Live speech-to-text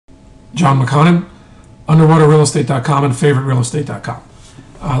John McConnon, underwaterrealestate.com and favoriterealestate.com.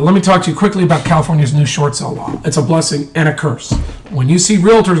 Let me talk to you quickly about California's new short sale law. It's a blessing and a curse. When you see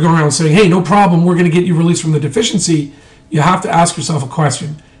realtors going around saying, hey, no problem, we're going to get you released from the deficiency, you have to ask yourself a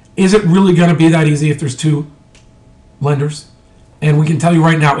question. Is it really going to be that easy if there's two lenders? And we can tell you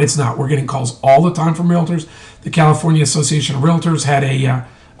right now, it's not. We're getting calls all the time from realtors. The California Association of Realtors had a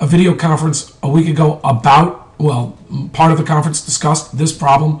video conference a week ago about, well, part of the conference discussed this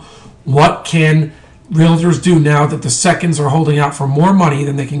problem. What can realtors do now that the seconds are holding out for more money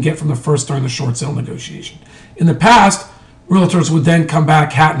than they can get from the first during the short sale negotiation? In the past, realtors would then come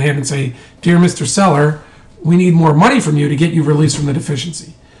back hat in hand and say, dear Mr. Seller, we need more money from you to get you released from the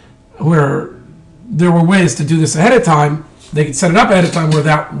deficiency. Where there were ways to do this ahead of time. They could set it up ahead of time where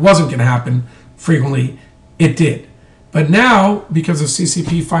that wasn't going to happen. Frequently, it did. But now, because of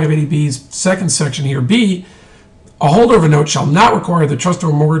CCP 580B's second section here, B, a holder of a note shall not require the trustor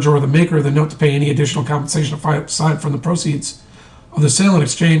or mortgagor or the maker of the note to pay any additional compensation aside from the proceeds of the sale in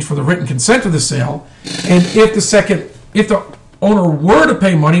exchange for the written consent of the sale. And if the owner were to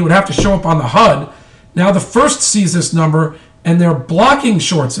pay money, it would have to show up on the HUD. Now the first sees this number and they're blocking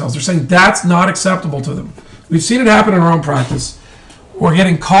short sales. They're saying that's not acceptable to them. We've seen it happen in our own practice. We're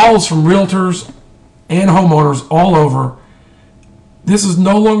getting calls from realtors and homeowners all over. This is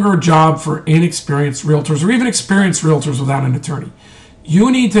no longer a job for inexperienced realtors or even experienced realtors without an attorney.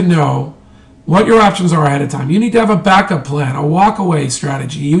 You need to know what your options are ahead of time. You need to have a backup plan, a walk-away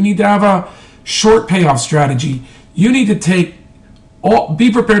strategy. You need to have a short payoff strategy. You need to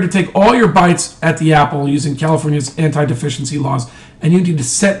be prepared to take all your bites at the apple using California's anti-deficiency laws, and you need to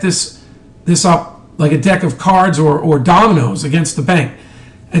set this up like a deck of cards or dominoes against the bank.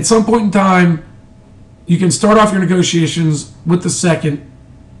 At some point in time, you can start off your negotiations with the second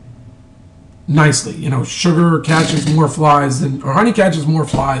nicely. You know, sugar catches more flies or honey catches more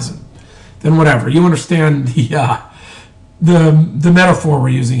flies than whatever. You understand the metaphor we're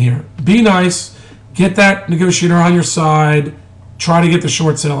using here. Be nice, get that negotiator on your side, try to get the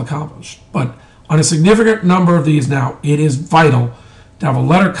short sale accomplished. But on a significant number of these now, it is vital to have a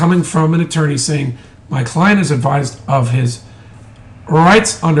letter coming from an attorney saying, my client is advised of his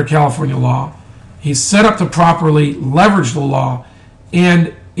rights under California law. He's set up to properly leverage the law.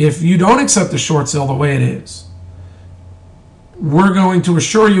 And if you don't accept the short sale the way it is, we're going to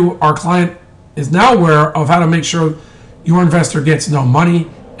assure you our client is now aware of how to make sure your investor gets no money.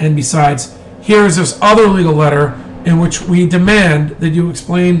 And besides, here's this other legal letter in which we demand that you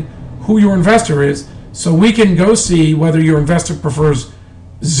explain who your investor is so we can go see whether your investor prefers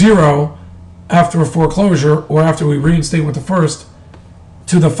zero after a foreclosure or after we reinstate with the first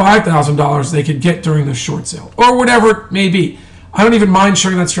to the $5,000 they could get during the short sale or whatever it may be. I don't even mind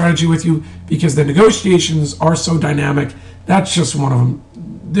sharing that strategy with you because the negotiations are so dynamic. That's just one of them.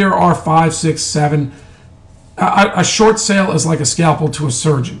 There are 5, 6, 7. A short sale is like a scalpel to a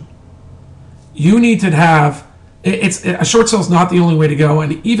surgeon. You need to have a short sale is not the only way to go,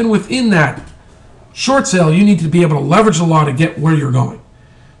 and even within that short sale, you need to be able to leverage the law to get where you're going.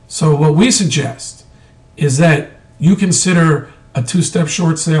 So what we suggest is that you consider a two-step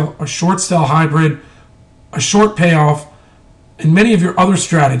short sale, a short sale hybrid, a short payoff, and many of your other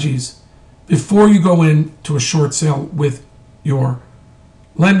strategies before you go into a short sale with your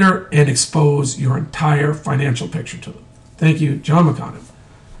lender and expose your entire financial picture to them. Thank you, John McConnon.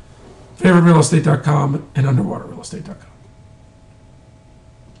 FavoriteRealEstate.com and UnderwaterRealEstate.com.